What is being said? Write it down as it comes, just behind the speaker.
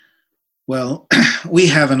Well, we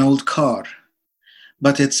have an old car,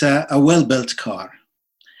 but it's a well-built car.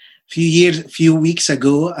 Few weeks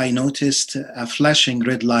ago, I noticed a flashing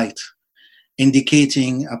red light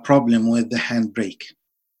indicating a problem with the handbrake.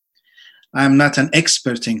 I'm not an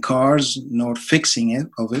expert in cars nor fixing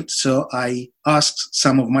it, so I asked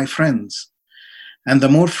some of my friends. And the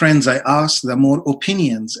more friends I asked, the more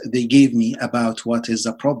opinions they gave me about what is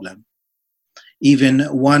the problem. Even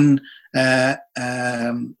one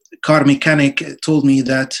car mechanic told me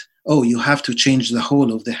that, oh, you have to change the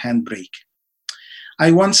whole of the handbrake.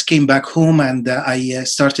 I once came back home and I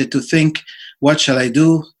started to think, what shall I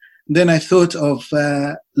do? Then I thought of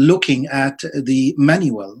looking at the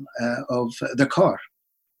manual of the car.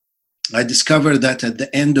 I discovered that at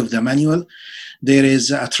the end of the manual, there is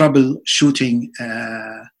a troubleshooting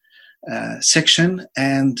section,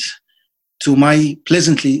 and to my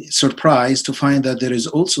pleasantly surprise to find that there is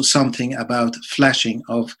also something about flashing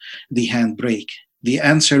of the handbrake. The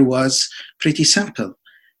answer was pretty simple.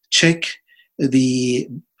 Check the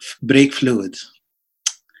brake fluid.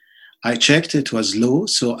 I checked, it was low,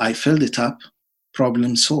 so I filled it up.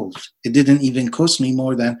 Problem solved. It didn't even cost me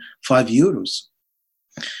more than €5.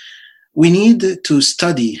 We need to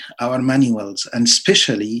study our manuals, and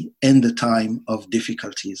especially in the time of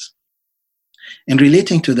difficulties. In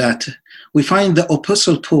relating to that, we find the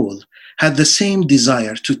Apostle Paul had the same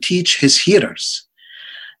desire to teach his hearers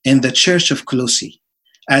in the church of Colossae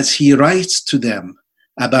as he writes to them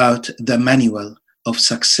about the manual of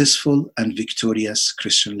successful and victorious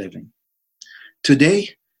Christian living.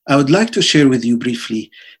 Today, I would like to share with you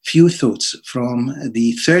briefly few thoughts from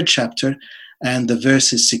the third chapter and the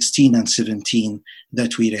verses 16 and 17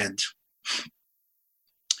 that we read.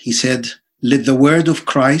 He said, "Let the word of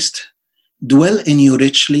Christ dwell in you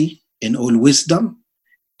richly in all wisdom,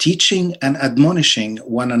 teaching and admonishing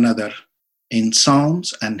one another in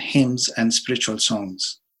psalms and hymns and spiritual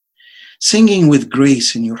songs, singing with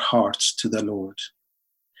grace in your hearts to the Lord.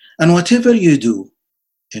 And whatever you do,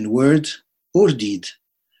 in word or deed,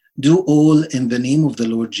 do all in the name of the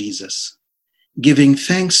Lord Jesus, giving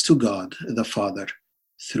thanks to God the Father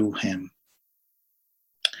through him."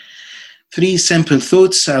 Three simple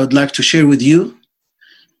thoughts I would like to share with you,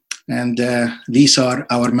 and these are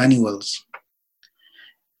our manuals.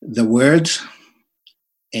 The word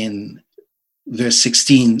in verse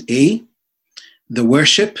 16a, the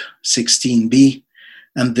worship, 16b,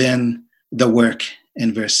 and then the work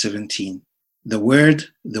in verse 17. The word,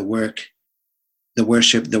 the work, the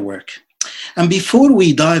worship, the work. And before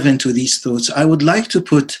we dive into these thoughts, I would like to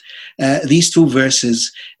put these two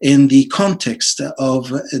verses in the context of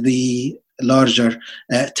the larger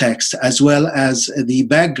text, as well as the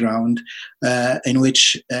background in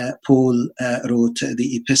which Paul wrote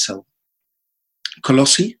the epistle.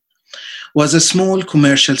 Colossae was a small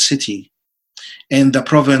commercial city in the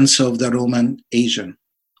province of the Roman Asia,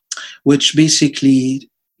 which basically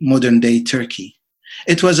modern-day Turkey.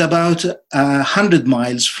 It was about 100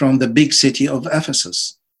 miles from the big city of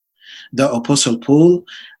Ephesus. The Apostle Paul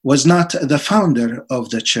was not the founder of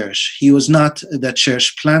the church. He was not the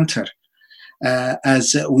church planter,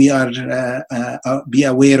 as we are be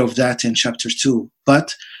aware of that in chapter 2.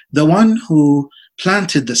 But the one who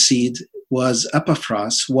planted the seed was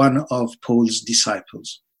Epaphras, one of Paul's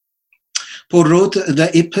disciples. Paul wrote the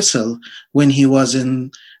epistle when he was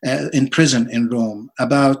in prison in Rome,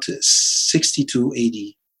 about 62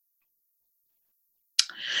 AD.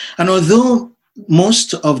 And although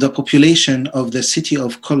most of the population of the city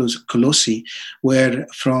of Colossae were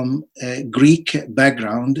from a Greek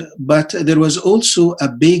background, but there was also a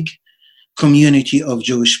big community of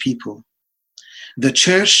Jewish people. The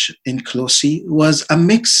church in Colossae was a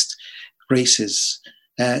mixed races,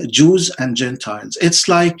 Jews and Gentiles. It's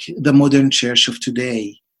like the modern church of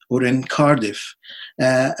today, or in Cardiff,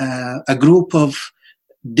 a group of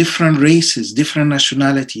different races, different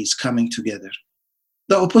nationalities coming together.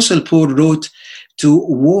 The Apostle Paul wrote to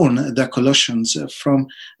warn the Colossians of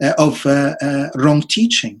wrong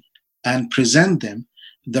teaching and present them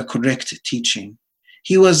the correct teaching.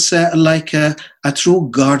 He was like a true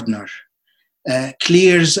gardener,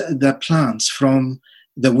 clears the plants from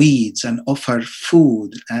the weeds and offer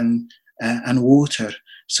food and water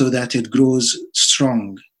so that it grows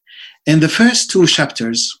strong. In the first two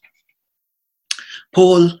chapters,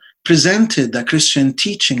 Paul presented the Christian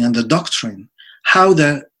teaching and the doctrine, how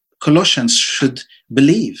the Colossians should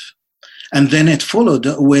believe. And then it followed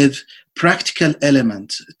with practical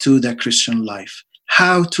element to the Christian life,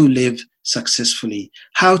 how to live successfully,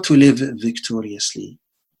 how to live victoriously.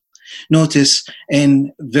 Notice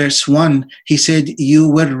in verse 1, he said, "You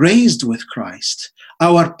were raised with Christ.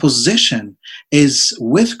 Our position is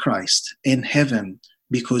with Christ in heaven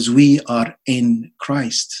because we are in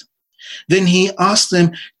Christ. Then he asked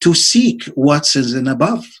them to seek what is in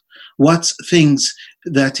above, what things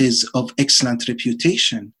that is of excellent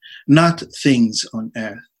reputation, not things on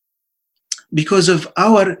earth. Because of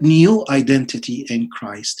our new identity in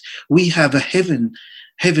Christ, we have a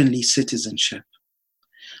heavenly citizenship.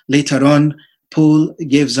 Later on, Paul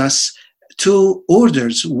gives us two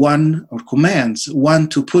orders, one or commands, one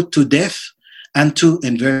to put to death, and two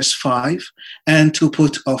in verse 5, and to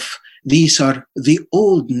put off. These are the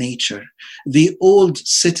old nature, the old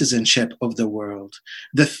citizenship of the world,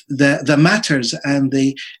 the matters and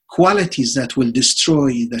the qualities that will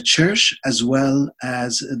destroy the church as well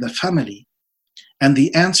as the family. And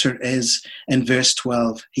the answer is in verse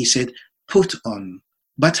 12, he said, put on.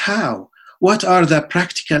 But how? What are the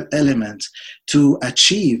practical elements to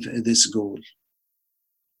achieve this goal?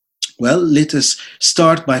 Well, let us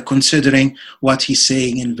start by considering what he's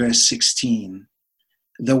saying in verse 16.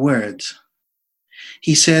 The word.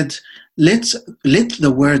 He said, let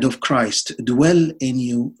the word of Christ dwell in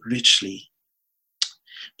you richly.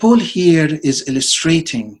 Paul here is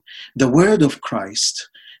illustrating the word of Christ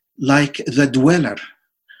like the dweller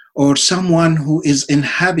or someone who is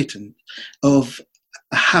inhabitant of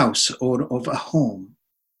a house or of a home.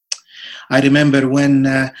 I remember when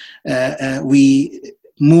we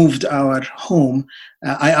moved our home,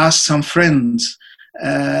 I asked some friends,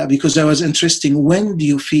 because I was interested, when do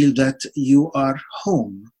you feel that you are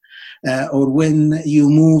home? Or when you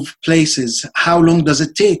move places, how long does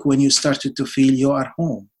it take when you started to feel you are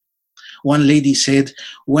home? One lady said,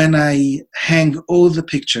 when I hang all the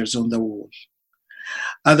pictures on the wall.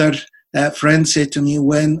 Other friends said to me,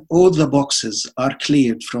 when all the boxes are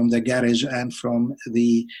cleared from the garage and from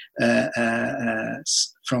the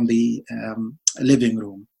living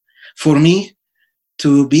room. For me,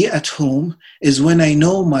 to be at home is when I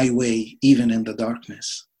know my way, even in the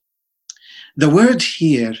darkness. The word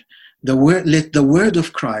here, let the word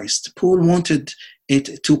of Christ, Paul wanted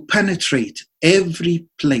it to penetrate every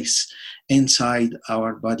place inside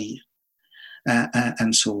our body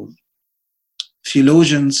and soul.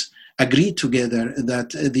 Theologians agreed together that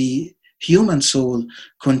the human soul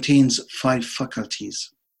contains 5 faculties,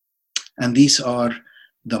 and these are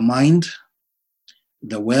the mind,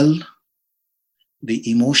 the will, the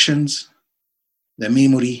emotions, the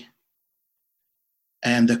memory,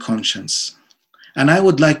 and the conscience. And I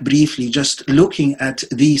would like briefly just looking at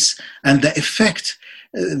these and the effect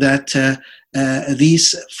that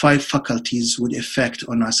these 5 faculties would affect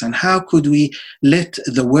on us, and how could we let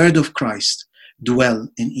the word of Christ dwell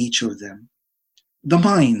in each of them. The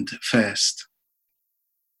mind first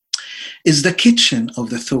is the kitchen of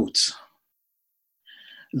the thoughts.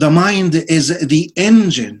 The mind is the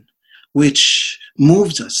engine which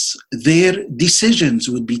moves us. There decisions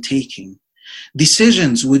would be taken.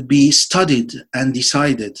 Decisions would be studied and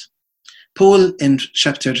decided. Paul in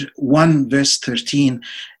chapter 1 verse 13,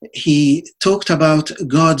 he talked about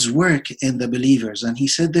God's work in the believers, and he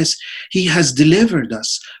said this: he has delivered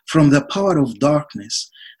us from the power of darkness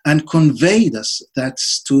and conveyed us,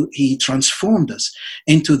 he transformed us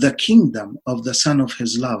into the kingdom of the Son of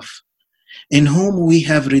his love, in whom we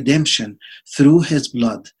have redemption through his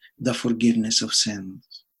blood, the forgiveness of sins.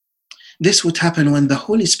 This would happen when the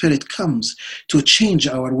Holy Spirit comes to change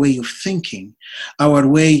our way of thinking, our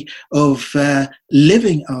way of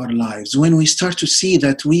living our lives. When we start to see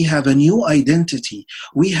that we have a new identity,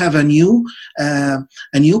 we have a new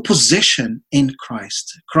position in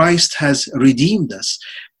Christ. Christ has redeemed us.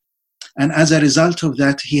 And as a result of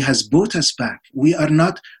that, he has brought us back. We are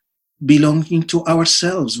not belonging to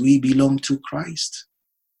ourselves. We belong to Christ.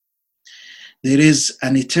 There is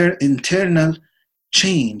an internal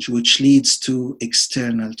change which leads to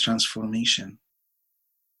external transformation.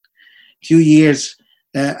 A few years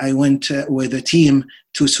I went with a team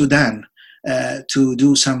to Sudan to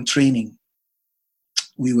do some training.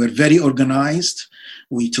 We were very organized.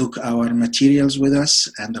 We took our materials with us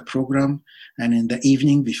and the program, and in the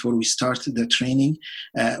evening before we started the training,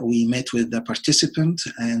 we met with the participant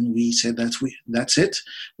and we said that that's it.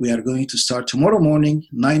 We are going to start tomorrow morning,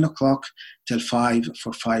 9 o'clock till 5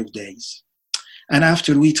 for 5 days. And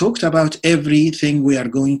after we talked about everything we are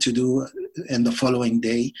going to do in the following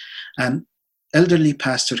day, an elderly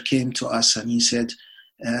pastor came to us and he said,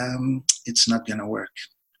 it's not going to work.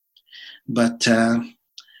 But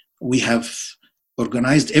we have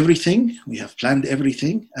organized everything, we have planned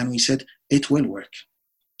everything, and we said, it will work.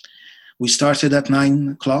 We started at 9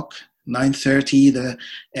 o'clock, 9:30,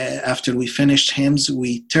 after we finished hymns,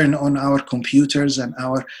 we turned on our computers and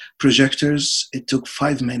our projectors. It took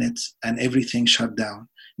 5 minutes and everything shut down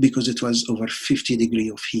because it was over 50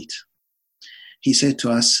 degrees of heat. He said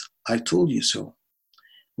to us, I told you so.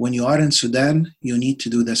 When you are in Sudan, you need to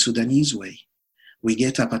do the Sudanese way. We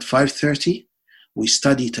get up at 5:30, we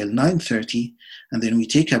study till 9:30, and then we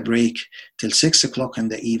take a break till 6 o'clock in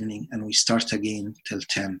the evening, and we start again till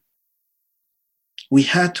 10. We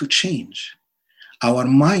had to change. Our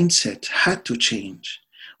mindset had to change.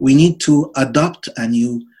 We need to adopt a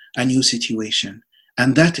new situation,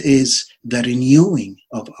 and that is the renewing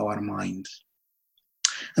of our mind.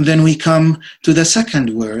 And then we come to the second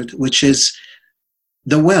word, which is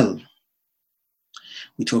the well.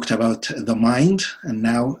 We talked about the mind, and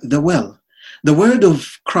now the well. The word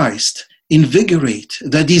of Christ invigorate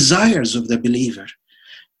the desires of the believer.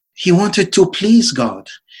 He wanted to please God.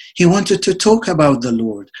 He wanted to talk about the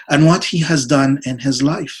Lord and what he has done in his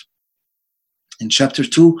life. In chapter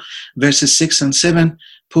 2, verses 6 and 7,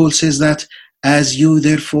 Paul says that, as you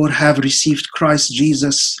therefore have received Christ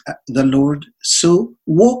Jesus the Lord, so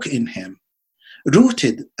walk in him,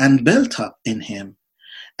 rooted and built up in him,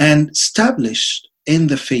 and established in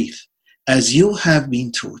the faith as you have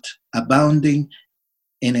been taught, abounding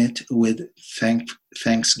in it with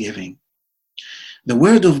thanksgiving. The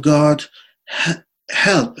word of God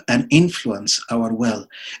help and influence our will.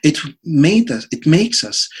 It makes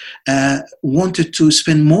us wanted to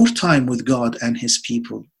spend more time with God and his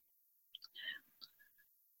people.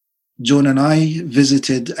 John and I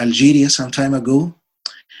visited Algeria some time ago,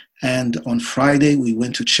 and on Friday we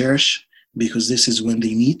went to church because this is when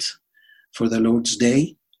they meet for the Lord's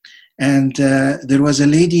Day. And there was a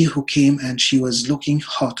lady who came and she was looking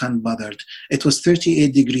hot and bothered. It was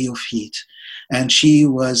 38 degrees of heat, and she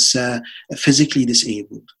was physically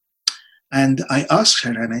disabled. And I asked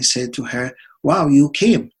her and I said to her, wow, you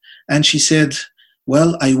came. And she said,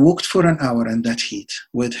 well, I walked for an hour in that heat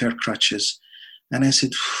with her crutches. And I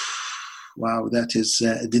said, wow, that is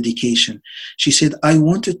dedication. She said, I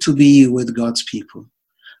wanted to be with God's people.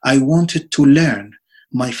 I wanted to learn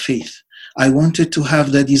my faith. I wanted to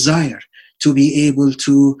have the desire to be able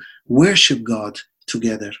to worship God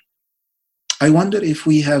together. I wonder if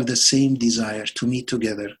we have the same desire to meet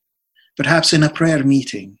together, perhaps in a prayer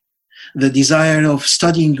meeting, the desire of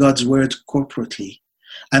studying God's word corporately,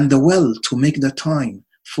 and the will to make the time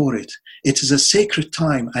for it. It is a sacred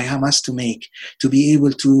time I must to make to be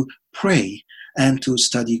able to pray and to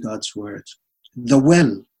study God's word. The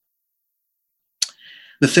will.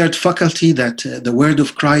 The third faculty that the word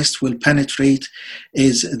of Christ will penetrate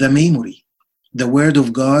is the memory. The word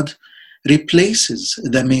of God replaces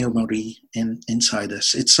the memory inside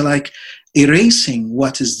us. It's like erasing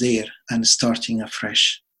what is there and starting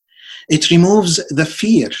afresh. It removes the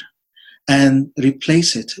fear and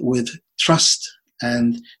replaces it with trust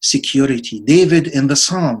and security. David in the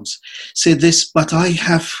Psalms said this, but I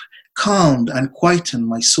have calmed and quietened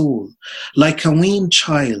my soul like a weaned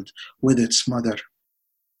child with its mother.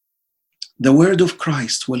 The word of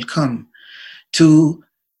Christ will come to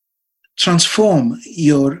transform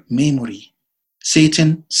your memory.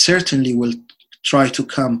 Satan certainly will try to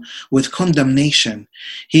come with condemnation.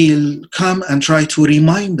 He'll come and try to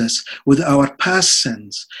remind us with our past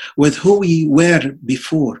sins, with who we were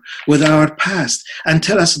before, with our past, and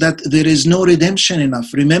tell us that there is no redemption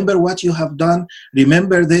enough. Remember what you have done.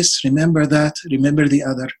 Remember this, remember that, remember the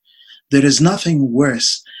other. There is nothing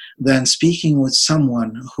worse than speaking with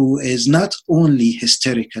someone who is not only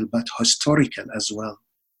hysterical, but historical as well.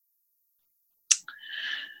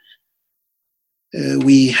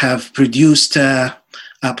 We have produced a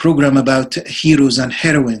program about heroes and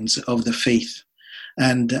heroines of the faith.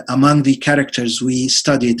 And among the characters we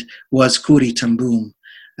studied was Corrie ten Boom,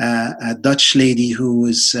 a Dutch lady who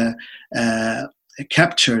was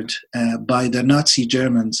captured by the Nazi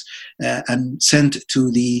Germans and sent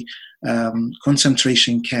to the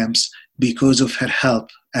concentration camps because of her help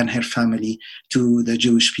and her family to the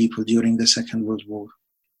Jewish people during the Second World War.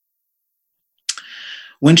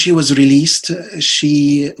 When she was released,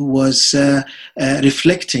 she was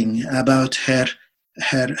reflecting about her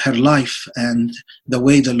life and the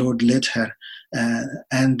way the Lord led her.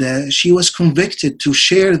 And she was convicted to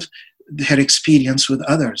share her experience with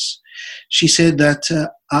others. She said that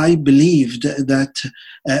I believed that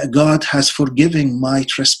God has forgiven my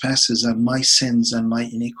trespasses and my sins and my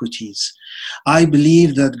iniquities. I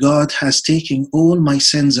believe that God has taken all my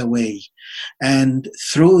sins away and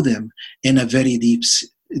throw them in a very deep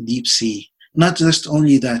sea. Not just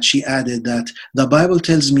only that, she added that the Bible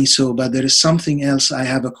tells me so, but there is something else I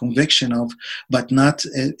have a conviction of, but not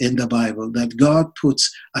in the Bible, that God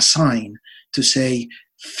puts a sign to say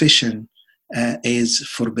fishing is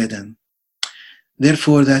forbidden.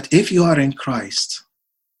 Therefore, that if you are in Christ,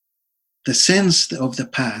 the sins of the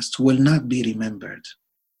past will not be remembered.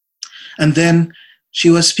 And then she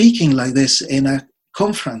was speaking like this in a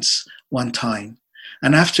conference one time.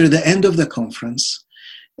 And after the end of the conference,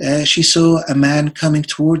 she saw a man coming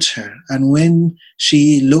towards her. And when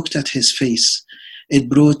she looked at his face, it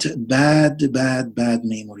brought bad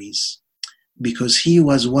memories, because he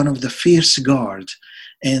was one of the fierce guard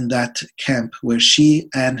in that camp where she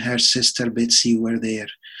and her sister Betsy were there.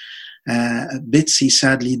 Betsy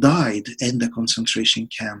sadly died in the concentration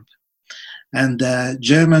camp. And the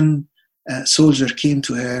German soldier came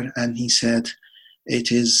to her and he said,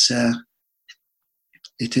 it is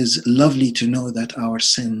lovely to know that our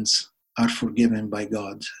sins are forgiven by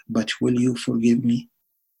God, but will you forgive me?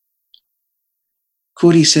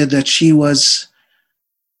 Corrie said that she was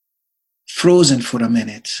frozen for a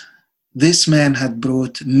minute. This man had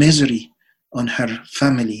brought misery on her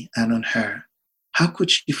family and on her. How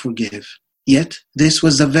could she forgive? Yet this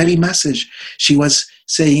was the very message she was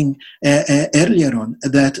saying earlier on,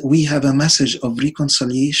 that we have a message of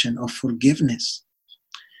reconciliation, of forgiveness.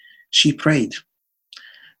 She prayed.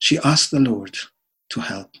 She asked the Lord to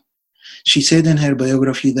help. She said in her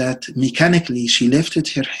biography that mechanically she lifted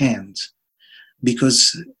her hands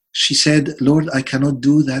because she said, Lord, I cannot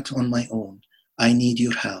do that on my own. I need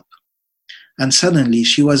your help. And suddenly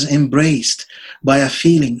she was embraced by a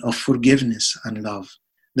feeling of forgiveness and love,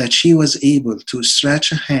 that she was able to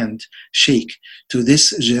stretch a hand, shake to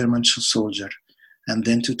this German soldier, and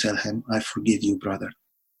then to tell him, I forgive you, brother.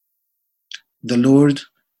 The Lord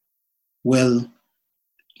will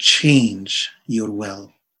change your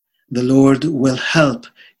will. The Lord will help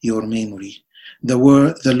your memory. The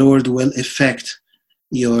Lord will affect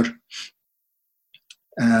your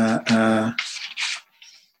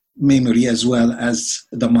memory as well as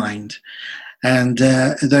the mind. And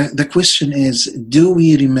the question is, do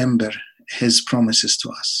we remember his promises to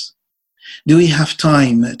us? Do we have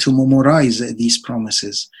time to memorize these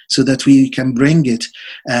promises so that we can bring it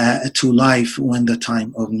to life when the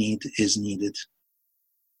time of need is needed?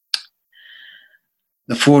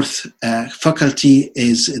 The fourth faculty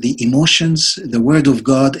is the emotions. The Word of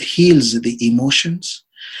God heals the emotions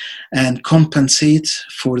and compensates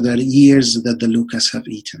for the years that the locusts have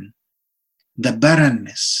eaten. The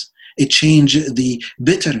barrenness, it changed the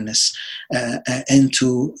bitterness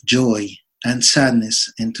into joy and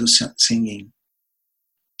sadness into singing.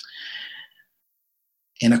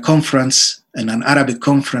 In a conference, in an Arabic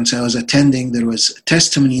conference I was attending, there was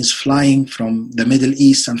testimonies flying from the Middle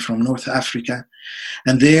East and from North Africa.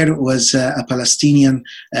 And there was a Palestinian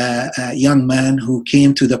young man who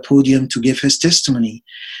came to the podium to give his testimony.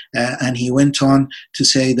 And he went on to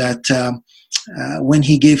say that when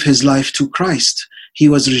he gave his life to Christ, he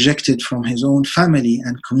was rejected from his own family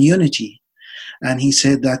and community. And he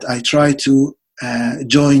said that I tried to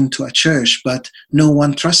join to a church, but no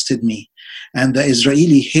one trusted me. And the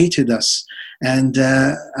Israeli hated us. And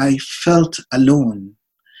I felt alone.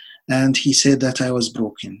 And he said that I was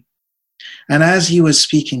broken. And as he was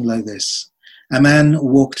speaking like this, a man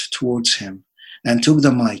walked towards him and took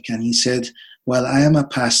the mic, and he said, well, I am a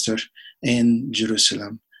pastor in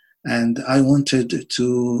Jerusalem, and I wanted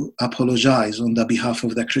to apologize on the behalf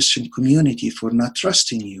of the Christian community for not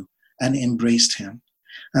trusting you, and embraced him.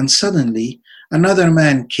 And suddenly, another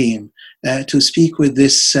man came to speak with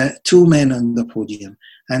this two men on the podium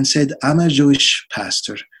and said, I'm a Jewish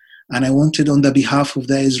pastor. And I wanted on the behalf of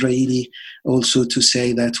the Israeli also to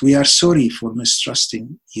say that we are sorry for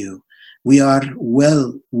mistrusting you. We are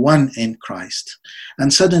well one in Christ.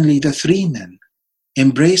 And suddenly the three men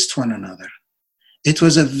embraced one another. It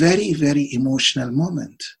was a very, very emotional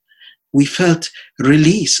moment. We felt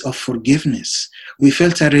release of forgiveness. We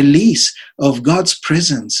felt a release of God's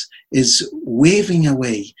presence is waving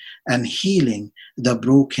away and healing the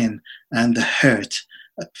broken and the hurt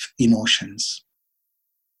emotions.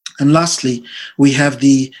 And lastly, we have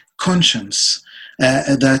the conscience,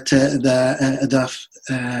 the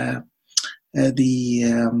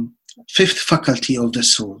fifth faculty of the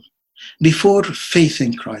soul. Before faith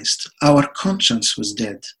in Christ, our conscience was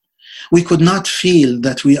dead. We could not feel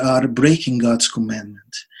that we are breaking God's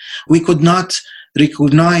commandment. We could not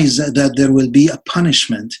recognize that there will be a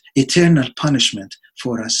punishment, eternal punishment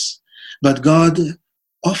for us. But God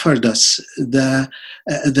offered us the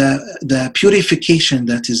purification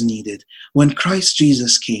that is needed when Christ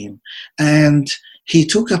Jesus came, and he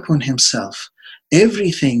took upon himself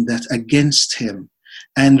everything that against him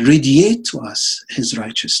and radiate to us his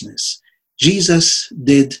righteousness. Jesus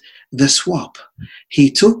did the swap. He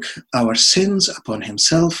took our sins upon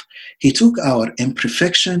himself. He took our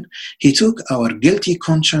imperfection. He took our guilty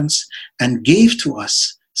conscience and gave to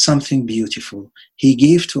us something beautiful. He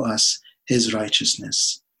gave to us his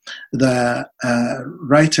righteousness. The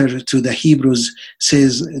writer to the Hebrews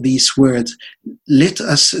says these words, let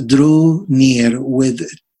us draw near with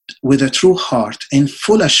a true heart in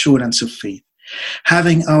full assurance of faith,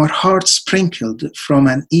 having our hearts sprinkled from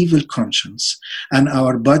an evil conscience and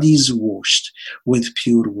our bodies washed with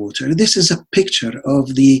pure water. This is a picture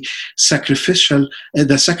of the sacrifices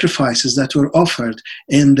that were offered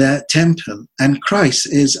in the temple, and Christ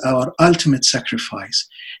is our ultimate sacrifice.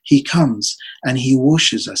 He comes and he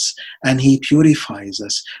washes us and he purifies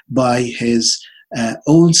us by his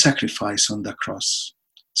own sacrifice on the cross,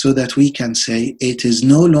 so that we can say, it is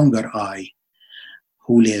no longer I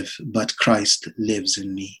who live, but Christ lives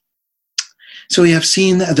in me. So we have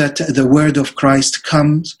seen that the word of Christ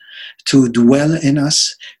comes to dwell in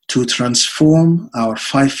us, to transform our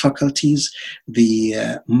five faculties,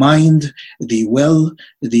 the mind, the will,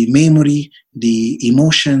 the memory, the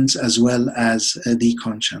emotions, as well as the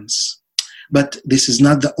conscience. But this is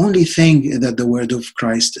not the only thing that the word of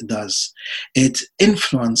Christ does. It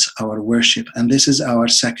influences our worship, and this is our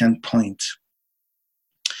second point.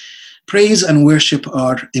 Praise and worship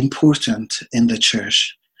are important in the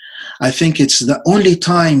church. I think it's the only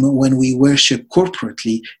time when we worship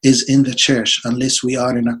corporately is in the church, unless we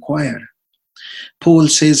are in a choir. Paul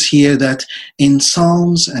says here that in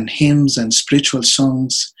psalms and hymns and spiritual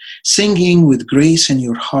songs, singing with grace in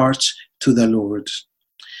your heart to the Lord.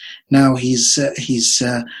 Now he's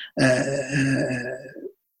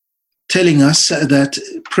telling us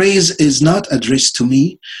that praise is not addressed to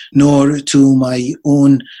me, nor to my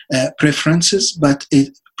own preferences, but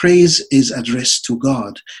praise is addressed to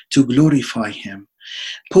God, to glorify him.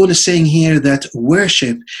 Paul is saying here that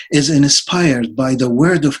worship is inspired by the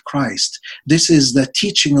word of Christ. This is the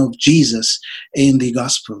teaching of Jesus in the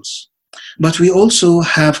Gospels. But we also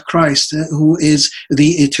have Christ, who is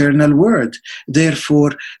the eternal word.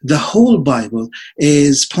 Therefore, the whole Bible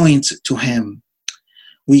is points to him.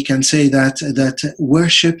 We can say that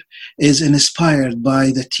worship is inspired by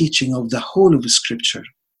the teaching of the whole of Scripture.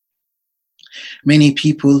 Many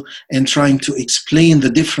people, in trying to explain the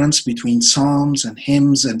difference between psalms and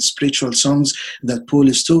hymns and spiritual songs that Paul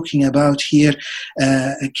is talking about here,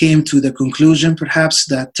 came to the conclusion perhaps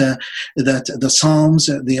that the psalms,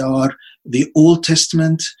 they are the Old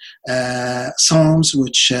Testament psalms,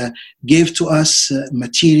 which give to us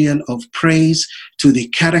material of praise to the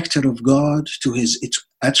character of God, to his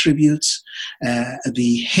attributes.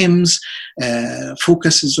 The hymns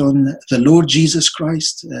focuses on the Lord Jesus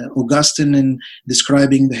Christ. Augustine, in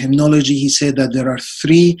describing the hymnology, he said that there are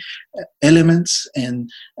three elements in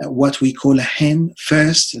what we call a hymn.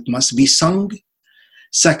 First, it must be sung.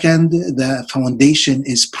 Second, the foundation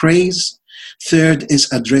is praise. Third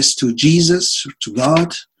is addressed to Jesus, to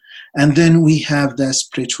God. And then we have the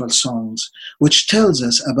spiritual songs, which tells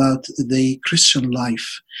us about the Christian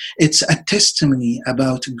life. It's a testimony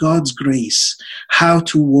about God's grace, how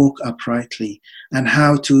to walk uprightly, and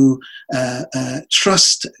how to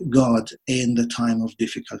trust God in the time of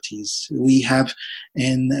difficulties. We have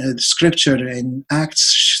in Scripture, in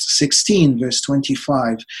Acts 16, verse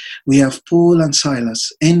 25, we have Paul and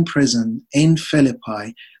Silas in prison in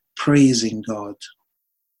Philippi praising God.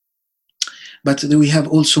 But we have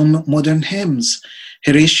also modern hymns.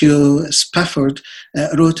 Horatio Spafford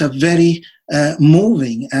wrote a very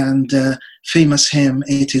moving and famous hymn,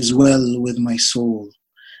 It Is Well With My Soul.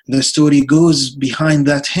 The story goes behind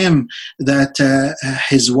that hymn that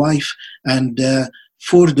his wife and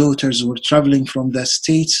 4 daughters were traveling from the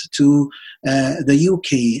States to the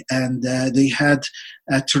UK, and they had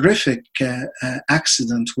a terrific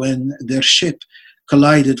accident when their ship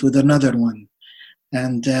collided with another one.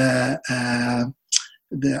 And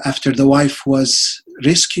after the wife was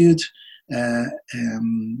rescued,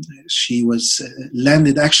 she was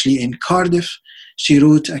landed actually in Cardiff. She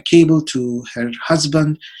wrote a cable to her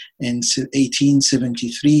husband in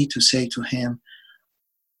 1873 to say to him,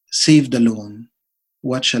 "Saved alone,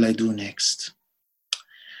 what shall I do next?"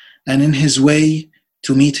 And in his way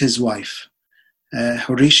to meet his wife,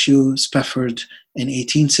 Horatio Spafford in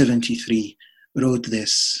 1873 wrote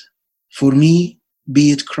this, "For me,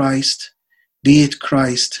 be it Christ,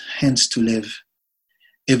 hence to live.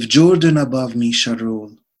 If Jordan above me shall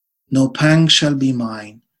roll, no pang shall be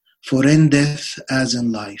mine, for in death as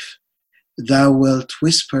in life, thou wilt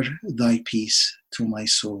whisper thy peace to my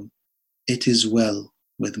soul. It is well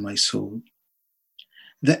with my soul."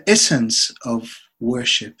 The essence of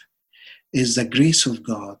worship is the grace of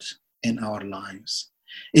God in our lives.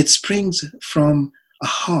 It springs from a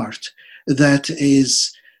heart that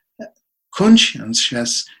is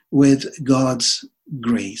conscientious with God's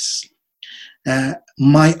grace.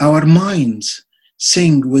 Our minds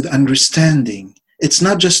sing with understanding. It's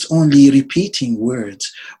not just only repeating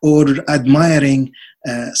words or admiring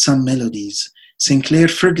some melodies. Sinclair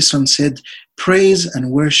Ferguson said, praise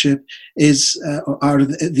and worship are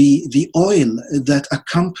the oil that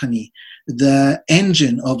accompany the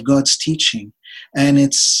engine of God's teaching, and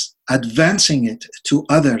it's advancing it to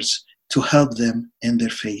others to help them in their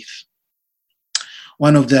faith.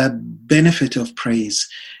 One of the benefits of praise,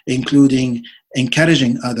 including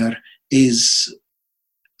encouraging others, is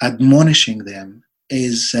admonishing them,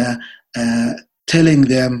 is telling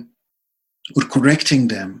them or correcting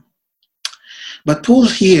them. But Paul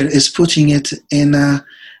here is putting it in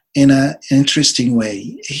an interesting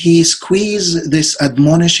way. He squeezed this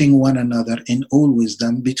admonishing one another in all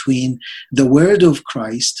wisdom between the word of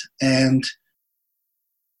Christ and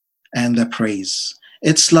the praise.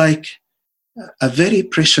 It's like a very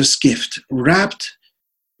precious gift wrapped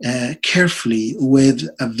carefully with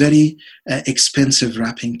a very expensive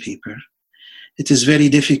wrapping paper. It is very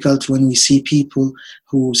difficult when we see people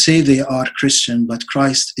who say they are Christian, but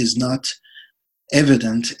Christ is not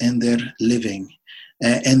evident in their living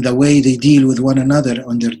and the way they deal with one another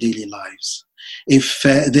on their daily lives. If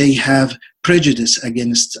they have prejudice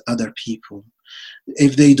against other people,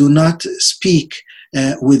 if they do not speak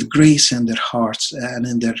with grace in their hearts and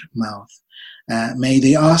in their mouth, may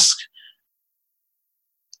they ask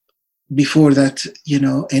before that,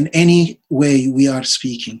 in any way we are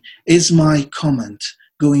speaking, is my comment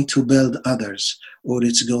going to build others or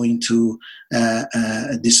it's going to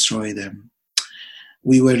destroy them?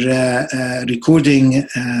 We were recording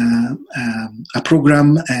a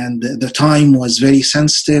program, and the time was very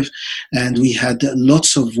sensitive, and we had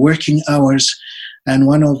lots of working hours, and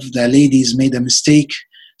one of the ladies made a mistake,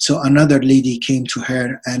 so another lady came to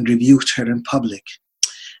her and rebuked her in public.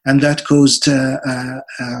 And that caused a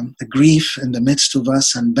grief in the midst of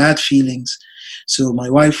us and bad feelings. So my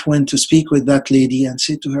wife went to speak with that lady and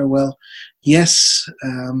said to her, well, yes,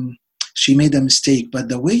 she made a mistake, but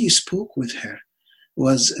the way you spoke with her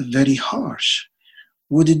was very harsh.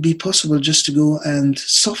 Would it be possible just to go and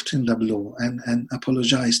soften the blow and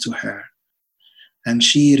apologize to her? And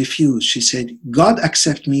she refused. She said, God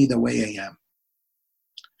accept me the way I am.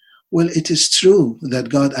 Well, it is true that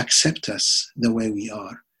God accepts us the way we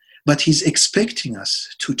are, but He's expecting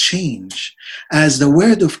us to change. As the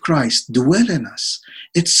word of Christ dwell in us,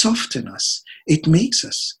 it softens us. It makes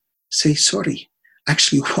us say sorry.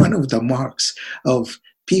 Actually, one of the marks of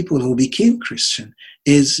people who became Christian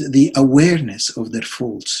is the awareness of their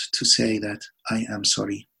faults, to say that I am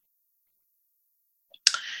sorry.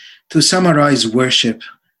 To summarize worship,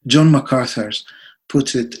 John MacArthur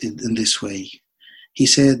put it in this way. He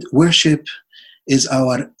said, worship is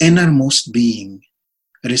our innermost being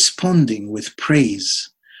responding with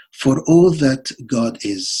praise for all that God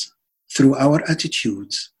is through our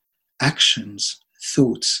attitudes, actions,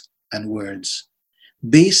 thoughts, and words,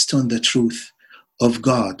 based on the truth of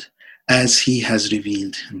God as He has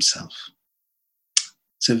revealed Himself.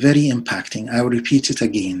 It's a very impacting. I will repeat it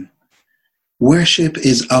again. Worship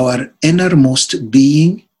is our innermost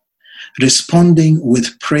being responding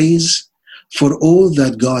with praise for all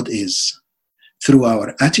that God is through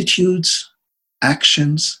our attitudes,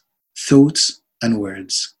 actions, thoughts, and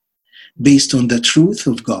words, based on the truth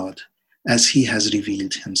of God as He has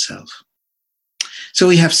revealed Himself. So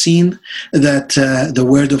we have seen that the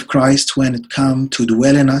word of Christ, when it comes to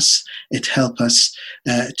dwell in us, it helps us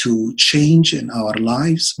to change in our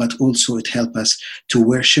lives, but also it helps us to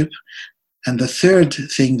worship. And the third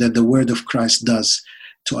thing that the word of Christ does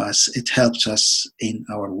to us, it helps us in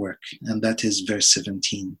our work. And that is verse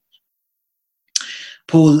 17.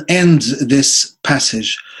 Paul ends this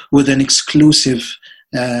passage with an inclusive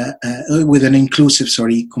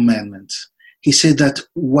commandment. He said that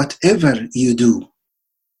whatever you do,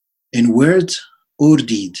 in word or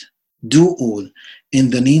deed, do all in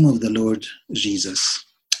the name of the Lord Jesus.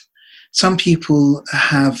 Some people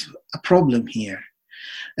have a problem here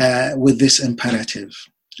with this imperative.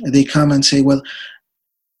 They come and say, well,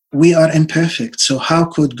 we are imperfect, so how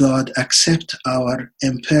could God accept our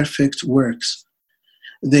imperfect works?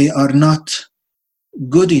 They are not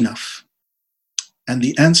good enough. And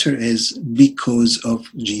the answer is because of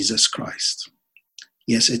Jesus Christ.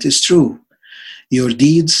 Yes, it is true. Your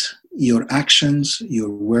deeds, your actions, your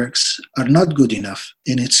works are not good enough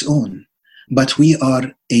in its own, but we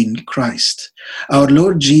are in Christ. Our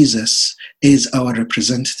Lord Jesus is our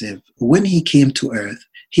representative. When he came to earth,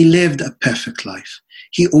 he lived a perfect life.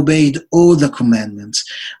 He obeyed all the commandments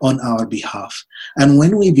on our behalf. And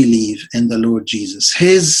when we believe in the Lord Jesus,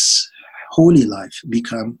 his holy life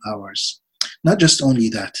become ours. Not just only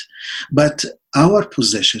that, but our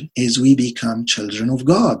position is we become children of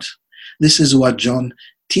God. This is what John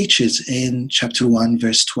teaches in chapter 1,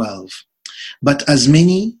 verse 12. But as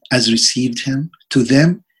many as received him, to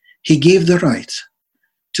them he gave the right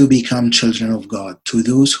to become children of God, to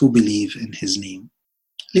those who believe in his name.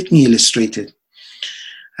 Let me illustrate it.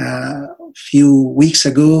 A few weeks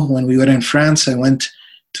ago, when we were in France, I went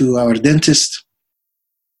to our dentist.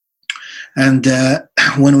 And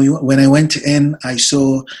when I went in, I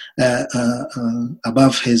saw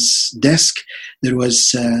above his desk, there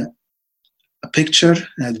was a picture,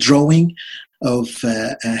 a drawing of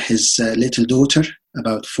his little daughter,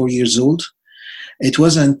 about 4 years old. It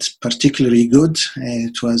wasn't particularly good.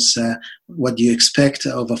 It was what you expect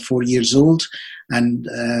of a 4 years old. And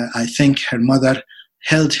I think her mother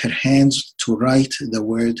held her hands to write the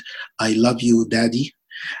word, "I love you, Daddy,"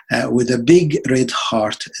 with a big red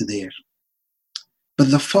heart there. But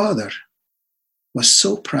the father was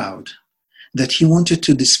so proud that he wanted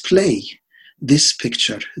to display this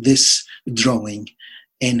picture, this drawing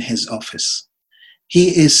in his office.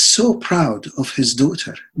 He is so proud of his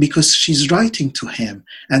daughter because she's writing to him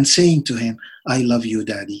and saying to him, "I love you,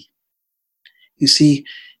 Daddy." You see,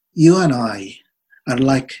 you and I are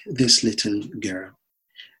like this little girl.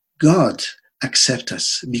 God accepts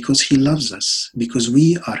us because he loves us, because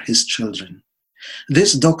we are his children.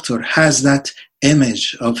 This doctor has that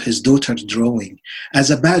image of his daughter drawing as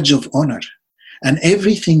a badge of honor. And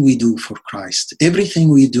everything we do for Christ, everything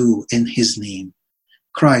we do in his name,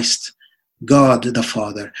 Christ, God the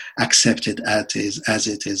Father, accepted as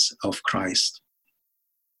it is of Christ.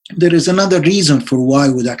 There is another reason for why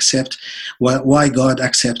God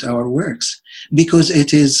accept our works, because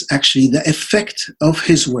it is actually the effect of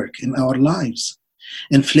his work in our lives.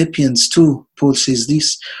 In Philippians 2, Paul says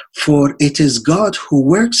this, "For it is God who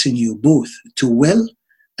works in you both to will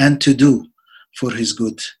and to do for his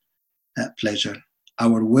good pleasure."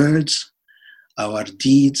 Our words, our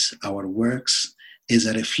deeds, our works is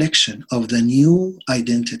a reflection of the new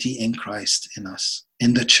identity in Christ in us.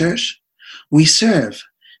 In the church, we serve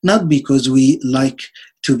not because we like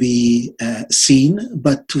to be seen,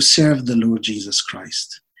 but to serve the Lord Jesus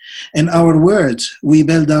Christ. In our words, we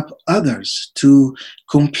build up others to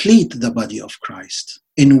complete the body of Christ.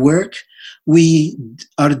 In work, we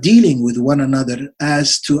are dealing with one another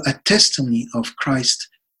as to a testimony of Christ's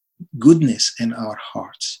goodness in our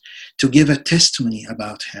hearts, to give a testimony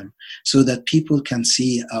about him so that people can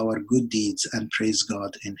see our good deeds and praise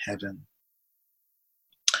God in heaven.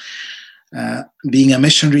 Being a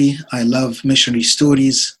missionary, I love missionary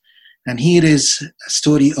stories. And here is a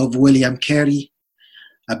story of William Carey,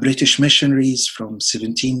 a British missionary from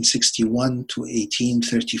 1761 to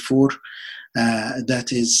 1834.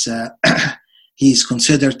 He is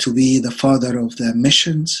considered to be the father of the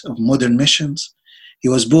missions, of modern missions. He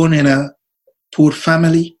was born in a poor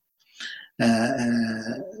family,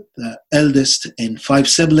 the eldest in 5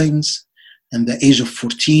 siblings. At the age of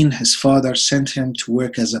 14, his father sent him to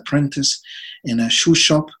work as an apprentice in a shoe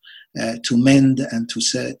shop to mend and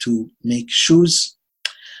to make shoes.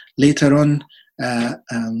 Later on,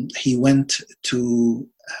 he went to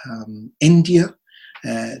India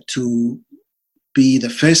to be the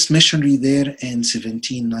first missionary there in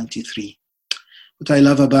 1793. What I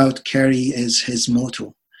love about Carey is his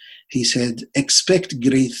motto. He said, "Expect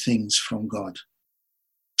great things from God.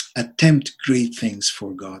 Attempt great things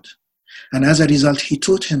for God." And as a result, he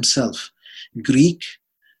taught himself Greek,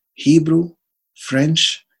 Hebrew,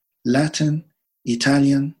 French, Latin,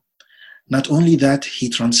 Italian. Not only that, he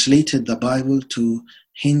translated the Bible to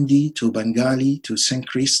Hindi, to Bengali, to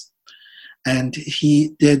Sanskrit, and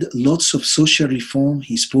he did lots of social reform.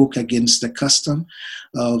 He spoke against the custom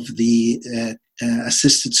of the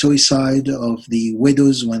assisted suicide of the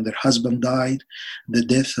widows when their husband died, the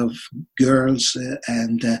death of girls,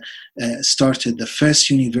 and started the first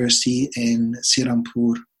university in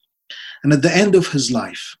Sirampur. And at the end of his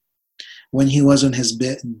life, when he was on his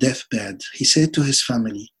deathbed, he said to his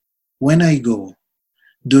family, "When I go,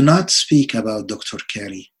 do not speak about Dr.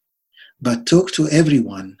 Carey, but talk to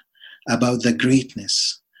everyone about the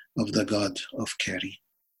greatness of the God of Carey."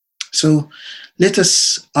 So let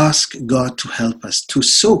us ask God to help us to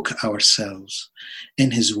soak ourselves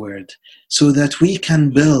in his word so that we can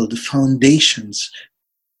build foundations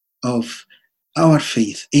of our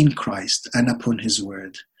faith in Christ and upon his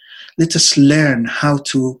word. Let us learn how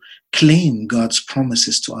to claim God's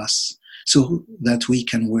promises to us so that we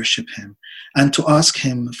can worship him, and to ask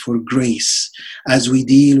him for grace as we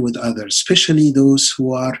deal with others, especially those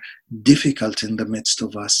who are difficult in the midst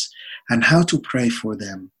of us, and how to pray for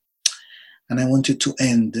them. And I wanted to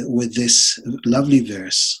end with this lovely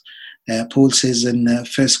verse. Paul says in 1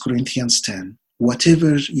 Corinthians 10,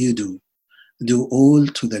 whatever you do, do all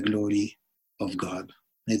to the glory of God.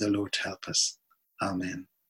 May the Lord help us. Amen.